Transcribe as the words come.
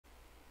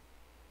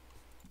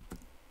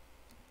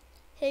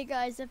Hey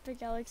guys,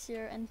 Epic Alex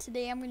here, and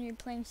today I'm going to be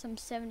playing some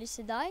 70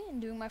 to Die and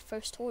doing my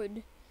first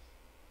horde.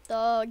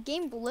 The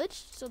game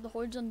glitched, so the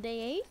horde's on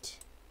day 8.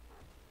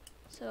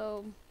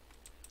 So,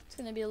 it's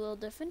going to be a little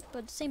different,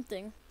 but same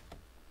thing.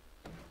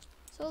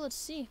 So let's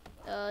see.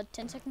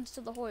 10 seconds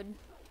to the horde.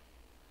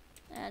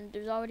 And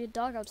there's already a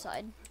dog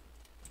outside.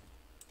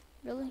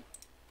 Really?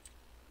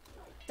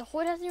 The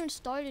horde hasn't even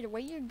started.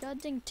 Wait your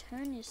goddamn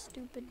turn, you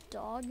stupid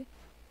dog.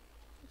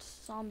 It's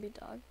a zombie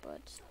dog,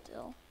 but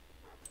still.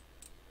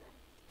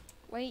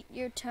 Wait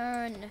your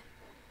turn.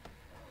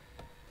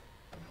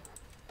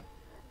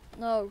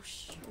 No,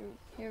 shoot.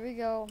 Here we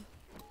go.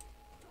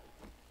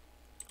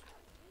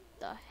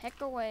 The heck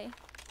away.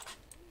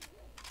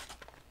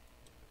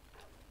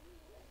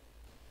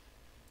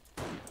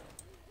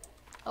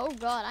 Oh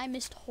god, I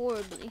missed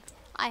horribly.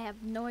 I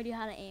have no idea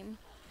how to aim.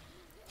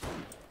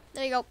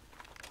 There you go.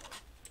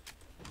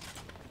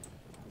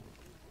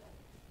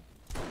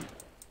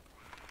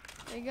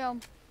 There you go.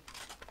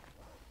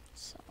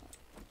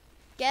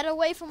 Get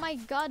away from my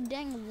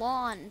goddamn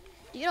lawn.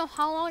 Do you know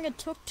how long it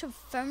took to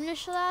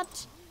furnish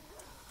that?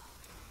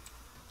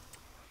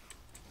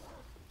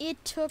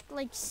 It took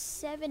like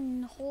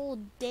 7 whole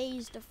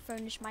days to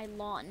furnish my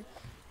lawn.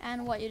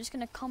 And what, you're just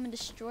gonna come and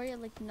destroy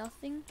it like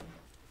nothing?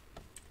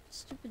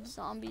 Stupid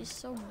zombies,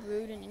 so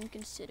rude and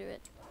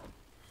inconsiderate.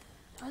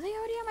 Are they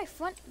already at my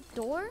front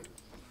door?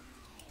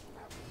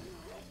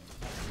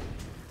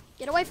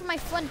 Get away from my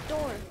front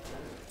door.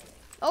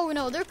 Oh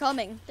no, they're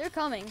coming. They're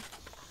coming.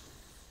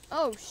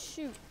 Oh,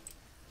 shoot.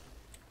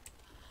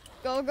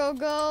 Go, go,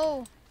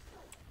 go.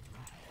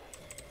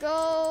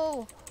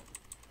 Go.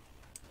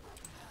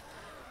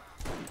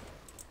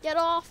 Get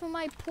off of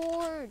my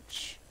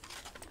porch.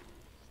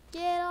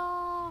 Get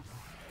off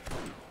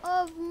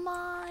of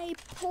my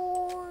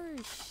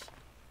porch.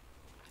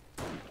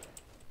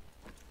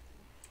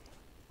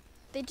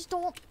 They just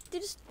don't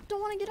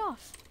want to get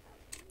off.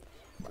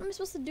 What am I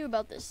supposed to do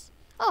about this?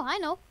 Oh, I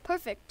know.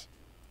 Perfect.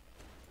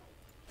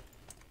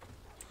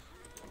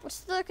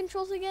 What's the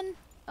controls again?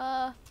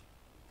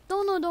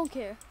 Don't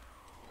care.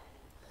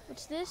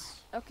 What's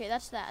this? Okay,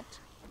 that's that.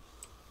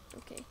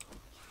 Okay.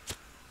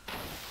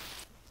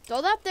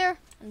 Throw that there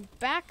and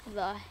back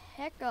the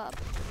heck up.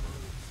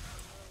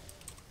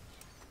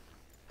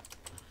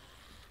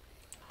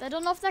 I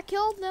don't know if that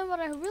killed them, but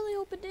I really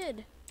hope it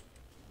did.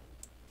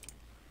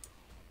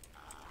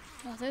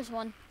 Oh, there's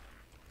one.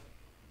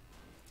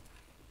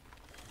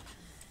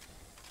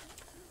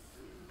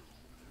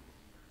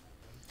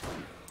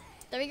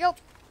 There we go.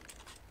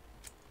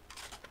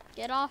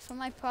 Get off of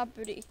my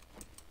property.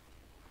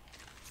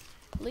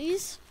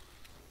 Please?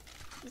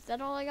 Is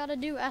that all I gotta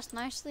do? Ask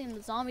nicely and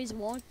the zombies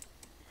won't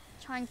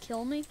try and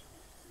kill me?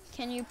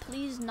 Can you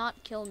please not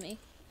kill me?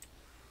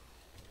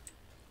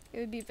 It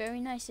would be very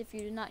nice if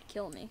you did not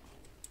kill me.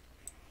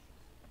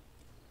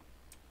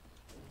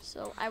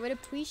 So I would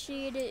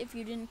appreciate it if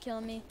you didn't kill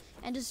me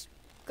and just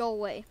go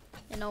away,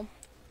 you know?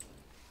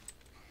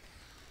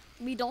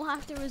 We don't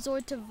have to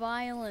resort to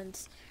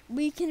violence.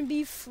 We can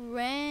be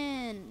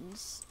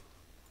friends.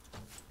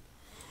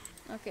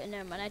 Okay,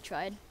 never mind. I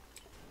tried.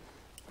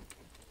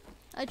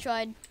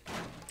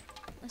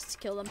 Let's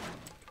kill them.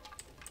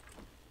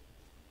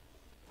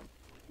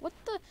 What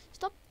the?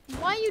 Stop.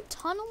 Why are you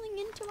tunneling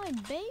into my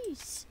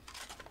base?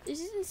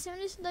 This isn't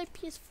 70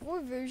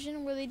 PS4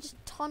 version where they just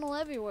tunnel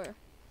everywhere.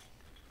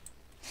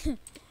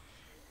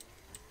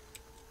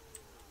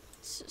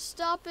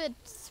 Stop it.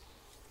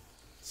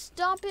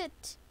 Stop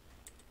it.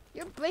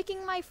 You're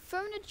breaking my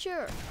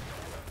furniture.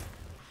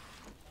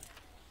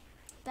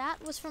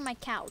 That was for my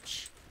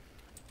couch.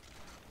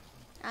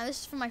 Now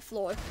this is for my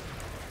floor.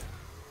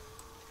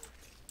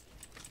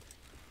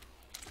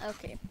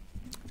 Okay.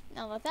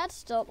 Now that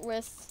that's dealt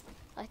with,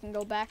 I can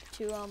go back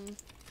to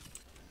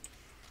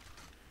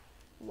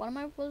what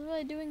was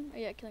I doing? Oh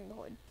yeah, killing the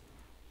horde.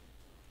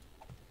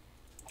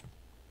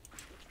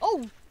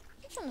 Oh,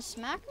 you trying to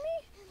smack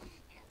me?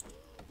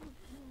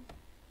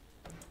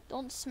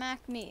 Don't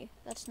smack me.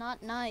 That's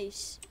not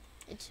nice.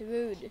 It's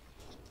rude.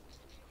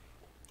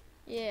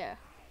 Yeah.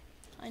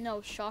 I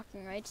know,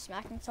 shocking, right?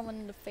 Smacking someone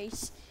in the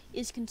face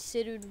is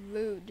considered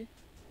rude.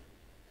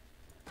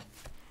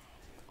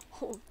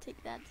 Oh,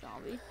 take that,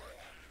 zombie.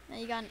 Now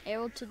you got an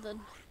arrow to the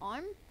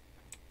arm?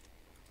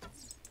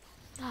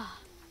 Ah.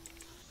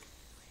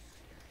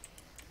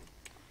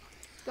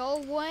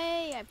 Go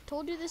away! I've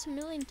told you this a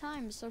million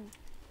times, so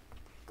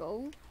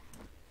go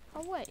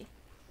away.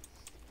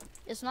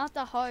 It's not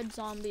that hard,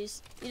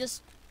 zombies. You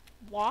just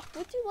walk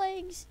with your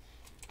legs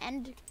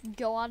and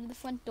go out of the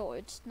front door.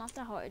 It's not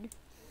that hard.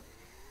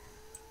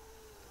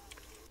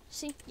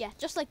 See? Yeah,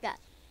 just like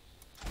that.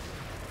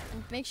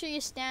 And make sure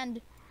you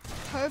stand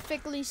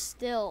perfectly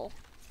still,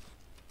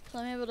 so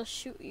I'm able to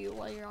shoot you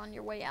while you're on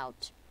your way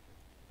out.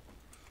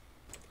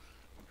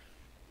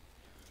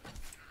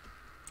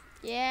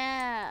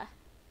 Yeah,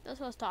 that's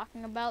what I was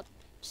talking about.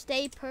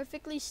 Stay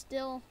perfectly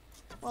still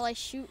while I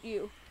shoot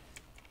you.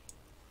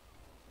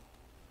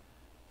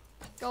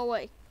 Go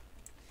away.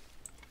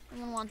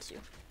 No one wants you.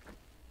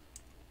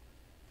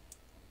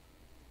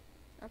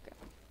 Okay.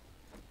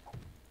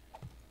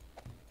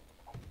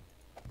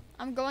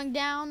 I'm going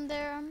down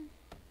there.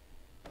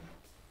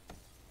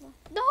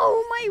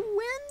 No, my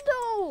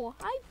window!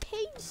 I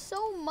paid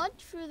so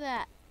much for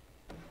that.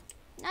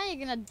 Now you're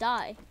gonna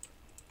die.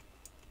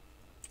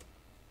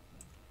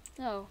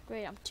 Oh,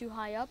 great, I'm too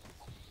high up.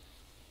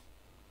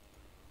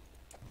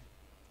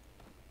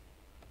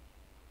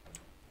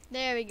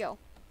 There we go.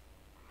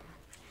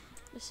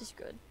 This is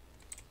good.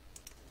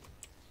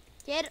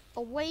 Get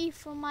away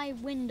from my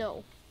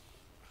window.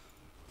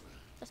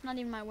 That's not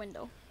even my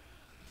window.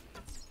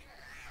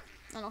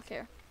 I don't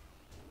care.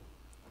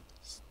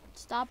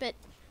 Stop it.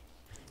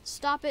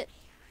 Stop it.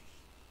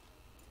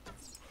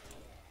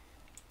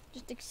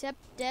 Just accept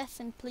death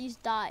and please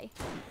die.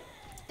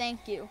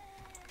 Thank you.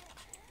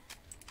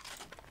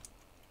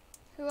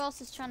 Who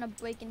else is trying to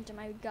break into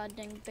my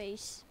goddamn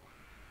base?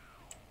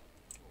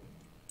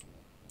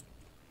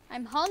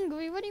 I'm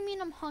hungry? What do you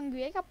mean I'm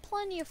hungry? I got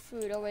plenty of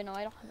food. Oh wait, no,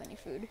 I don't have any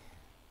food.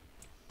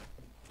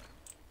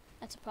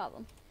 That's a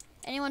problem.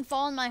 Anyone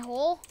fall in my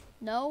hole?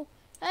 No?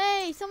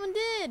 Hey, someone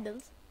did!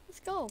 Let's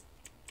go.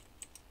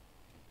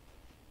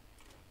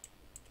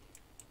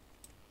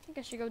 I think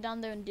I should go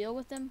down there and deal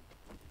with them.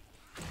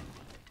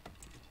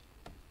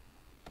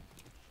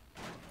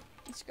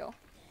 Let's go.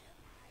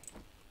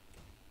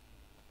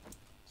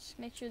 Just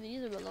make sure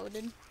these are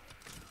reloaded.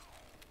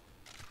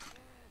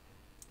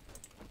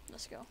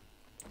 Let's go.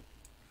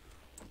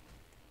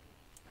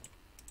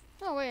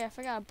 Oh wait, I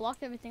forgot I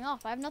blocked everything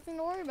off. I have nothing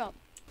to worry about.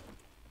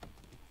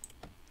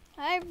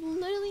 I have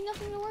literally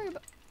nothing to worry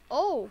about.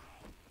 Oh!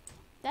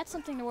 That's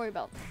something to worry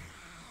about.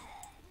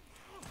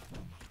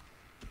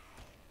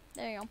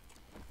 There you go.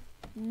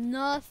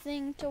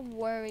 Nothing to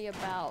worry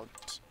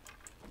about.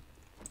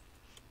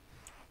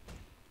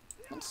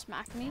 Don't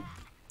smack me.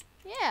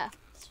 Yeah,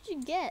 that's what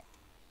you get.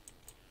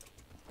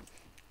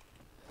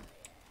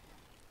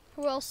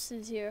 Who else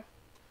is here?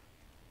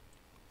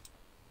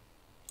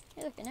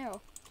 Hey, look, an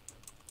arrow.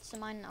 It's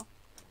mine now.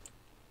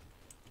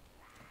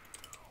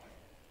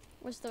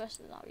 Where's the rest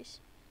of the zombies?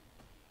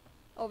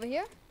 Over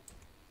here?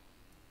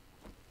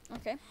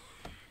 Okay.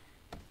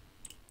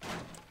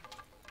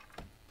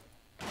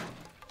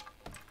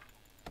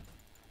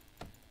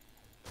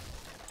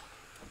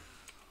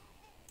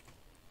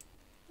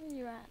 Where are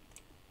you at?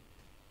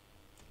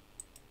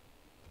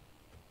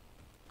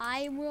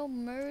 I will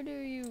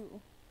murder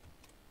you.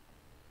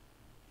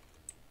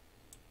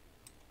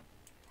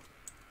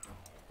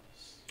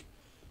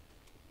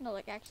 No,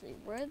 like actually,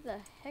 where the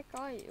heck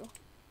are you?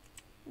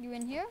 You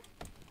in here?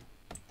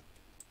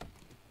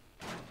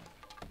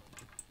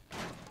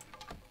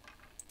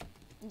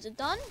 Is it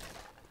done?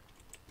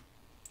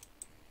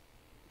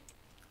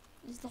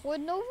 Is the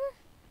horde over?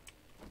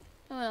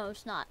 Oh no,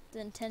 it's not. The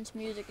intense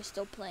music is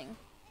still playing.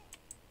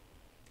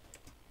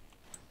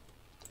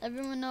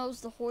 Everyone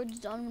knows the horde's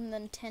done when the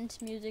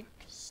intense music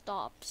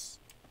stops.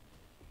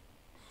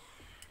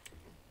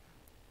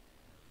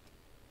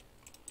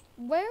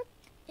 Where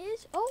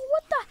is... Oh,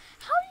 what the...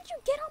 How did you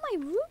get on my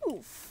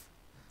roof?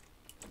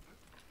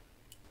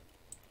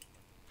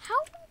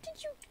 How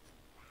did you...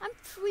 I'm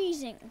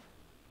freezing.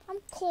 I'm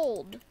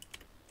cold.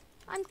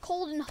 I'm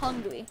cold and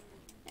hungry.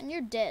 And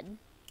you're dead.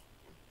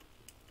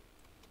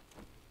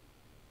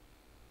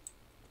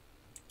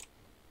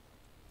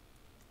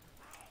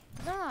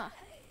 Ah,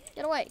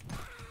 get away.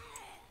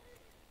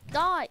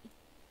 Die.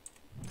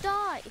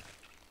 Die.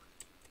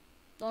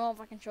 Don't know if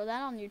I can show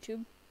that on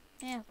YouTube.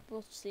 Yeah,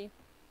 we'll see.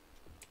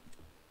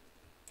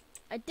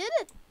 I did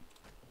it.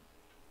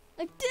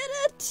 I did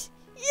it.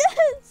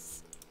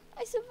 Yes.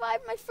 I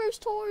survived my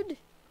first horde.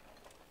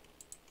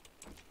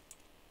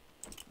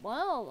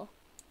 Well,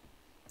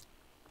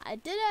 I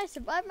did it. I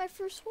survived my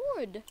first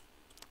horde.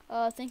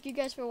 Thank you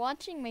guys for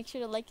watching. Make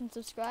sure to like and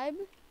subscribe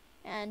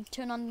and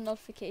turn on the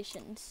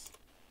notifications.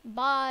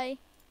 Bye.